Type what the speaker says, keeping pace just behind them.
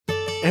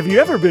Have you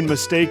ever been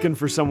mistaken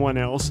for someone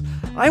else?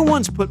 I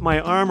once put my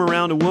arm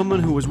around a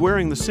woman who was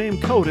wearing the same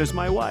coat as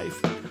my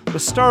wife. The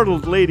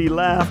startled lady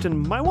laughed,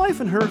 and my wife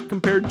and her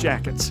compared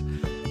jackets.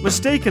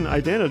 Mistaken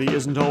identity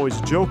isn't always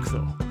a joke,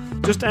 though.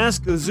 Just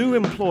ask the zoo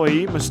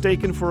employee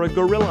mistaken for a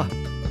gorilla.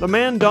 The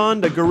man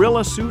donned a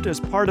gorilla suit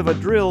as part of a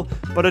drill,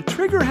 but a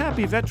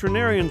trigger-happy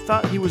veterinarian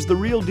thought he was the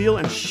real deal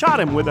and shot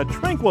him with a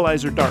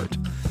tranquilizer dart.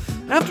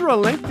 After a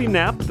lengthy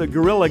nap, the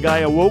gorilla guy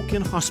awoke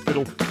in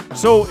hospital.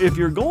 So if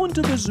you're going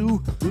to the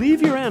zoo,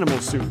 leave your animal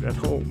suit at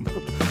home.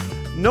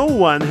 No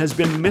one has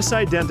been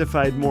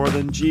misidentified more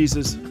than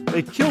Jesus.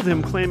 They killed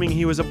him claiming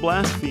he was a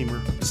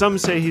blasphemer. Some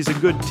say he's a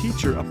good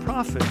teacher, a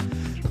prophet.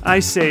 I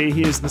say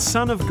he is the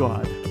Son of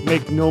God.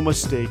 Make no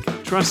mistake.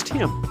 Trust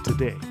him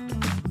today.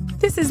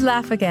 This is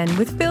Laugh Again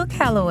with Phil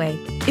Callaway.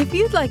 If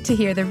you'd like to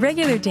hear the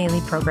regular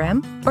daily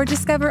program or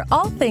discover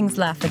all things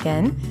Laugh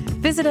Again,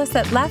 visit us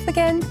at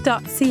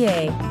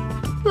laughagain.ca.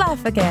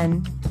 Laugh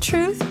Again.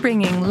 Truth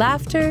bringing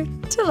laughter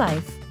to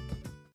life.